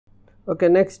Okay,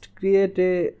 next create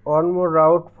a one more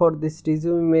route for this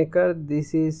resume maker.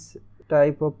 This is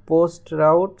type of post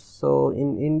route. So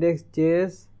in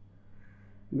index.js,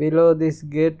 below this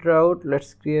get route,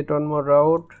 let's create one more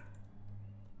route,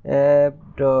 app.post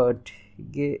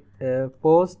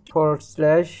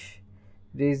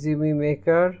 /resume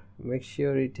maker. Make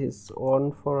sure it is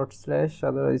on /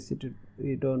 otherwise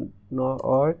we don't know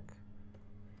work.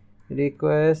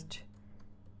 Request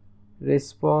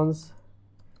response.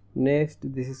 Next,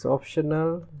 this is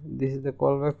optional. This is the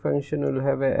callback function. Will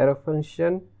have a arrow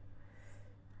function.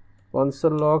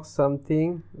 Console log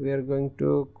something. We are going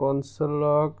to console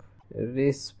log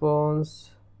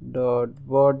response dot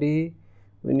body.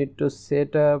 We need to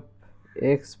set up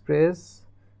express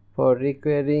for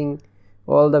requiring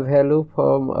all the value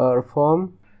from our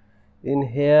form. In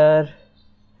here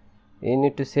you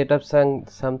need to set up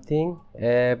something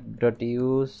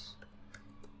app.use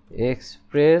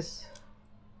express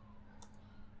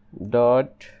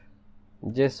dot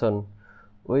json.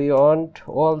 We want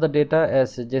all the data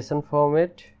as a JSON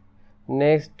format.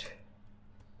 Next,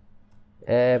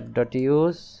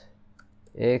 app.use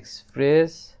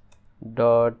express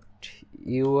dot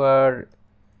url,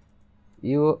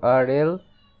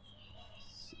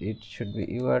 it should be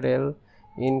url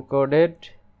encoded,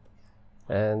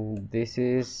 and this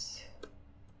is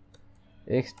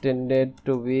extended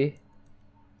to be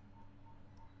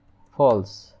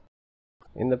false.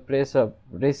 In the place of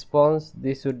response,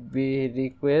 this would be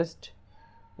request.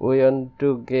 We want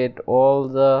to get all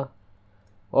the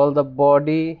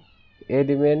body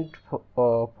element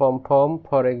from form.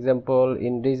 For example,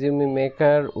 in resume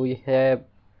maker we have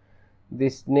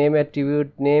this name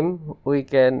attribute name. We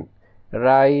can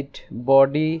write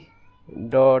body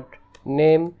dot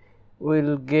name.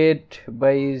 We'll get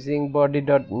by using body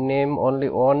dot name only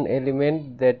one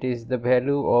element, that is the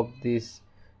value of this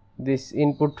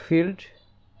input field.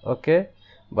 Okay,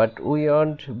 but we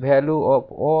want value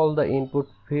of all the input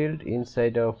field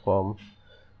inside our form.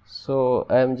 So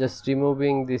I am just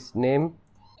removing this name.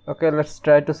 Okay, let's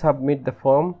try to submit the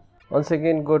form. Once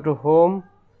again, go to home.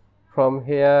 From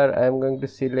here I am going to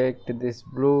select this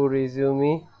blue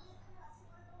resume,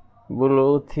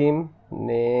 blue theme,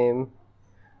 name,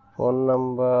 phone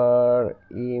number,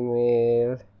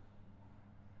 email,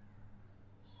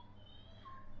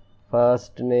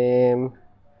 first name,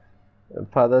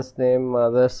 father's name,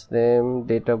 mother's name,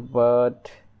 date of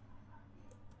birth,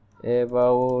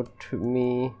 about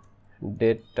me,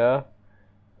 data,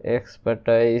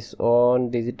 expertise on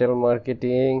digital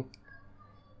marketing,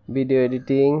 video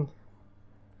editing,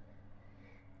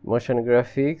 motion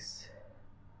graphics,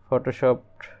 Photoshop,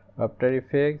 After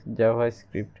Effects,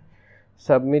 JavaScript.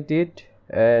 Submit it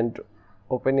and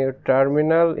open your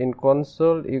terminal. In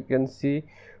console you can see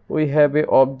we have a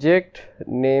object,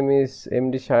 name is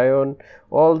MD Sion.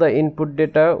 All the input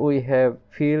data we have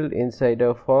filled inside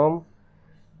our form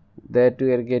that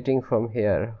we are getting from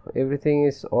here. Everything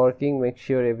is working. Make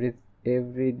sure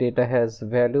every data has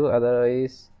value,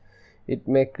 otherwise it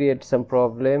may create some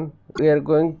problem. We are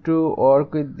going to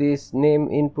work with this name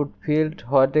input field.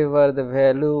 Whatever the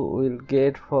value we'll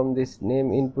get from this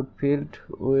name input field,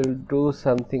 we'll do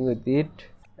something with it.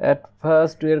 At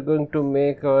first we are going to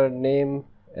make our name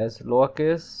as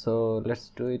lowercase, so let's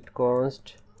do it.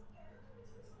 Const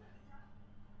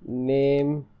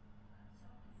name,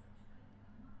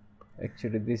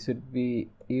 actually this would be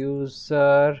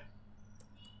user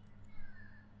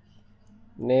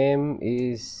name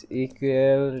is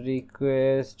equal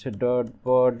request dot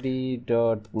body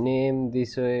dot name.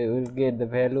 This way we'll get the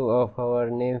value of our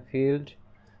name field.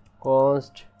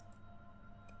 Const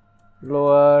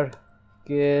lower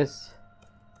case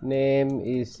name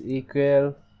is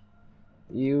equal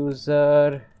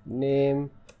user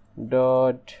name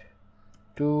dot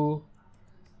to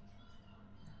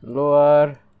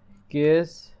lower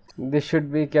case. This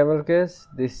should be camel case,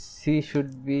 this C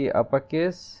should be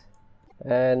uppercase.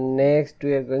 And next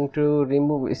we are going to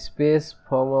remove space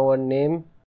from our name.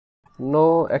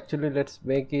 No, actually let's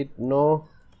make it no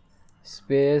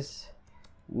space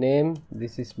name.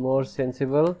 This is more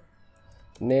sensible.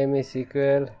 Name is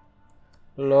equal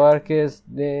lowercase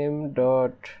name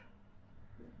dot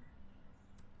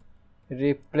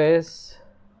replace.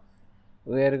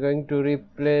 We are going to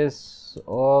replace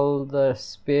all the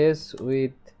space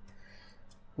with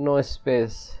no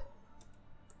space.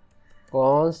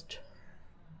 Const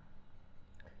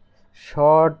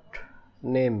short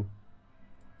name,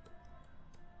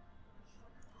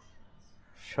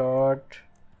 short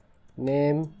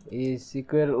name is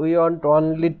equal, we want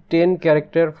only 10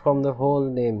 character from the whole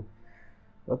name.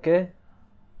 Okay,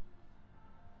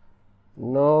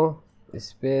 no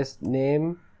space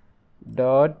name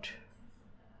dot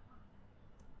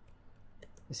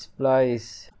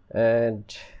splice, and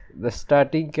the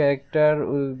starting character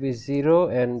will be 0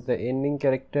 and the ending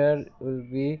character will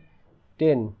be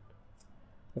 10.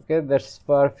 Okay, that's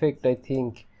perfect. I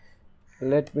think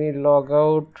let me log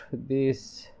out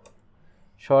this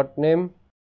short name.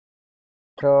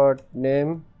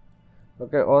 Okay,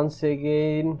 once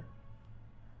again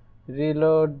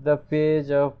reload the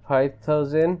page of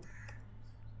 5000,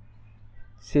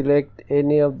 select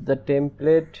any of the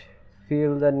template,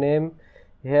 fill the name.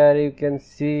 Here you can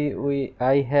see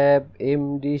I have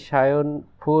MD Sion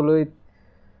full with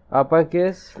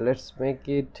uppercase. Let's make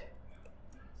it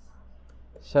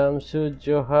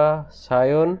Shamsujjoha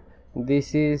Sion.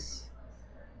 This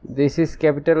is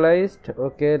capitalized.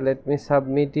 Okay, let me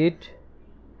submit it.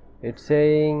 It's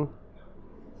saying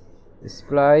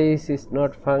splice is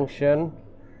not function.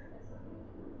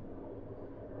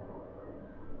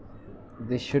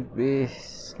 This should be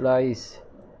slice.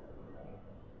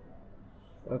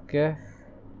 Okay,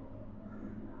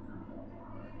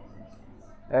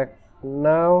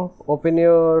 now open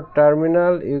your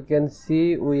terminal. You can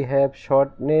see we have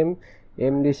short name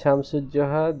MD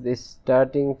Shamsujjoha. This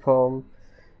starting from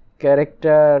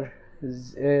character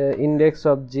index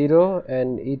of 0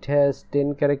 and it has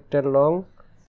 10 character long.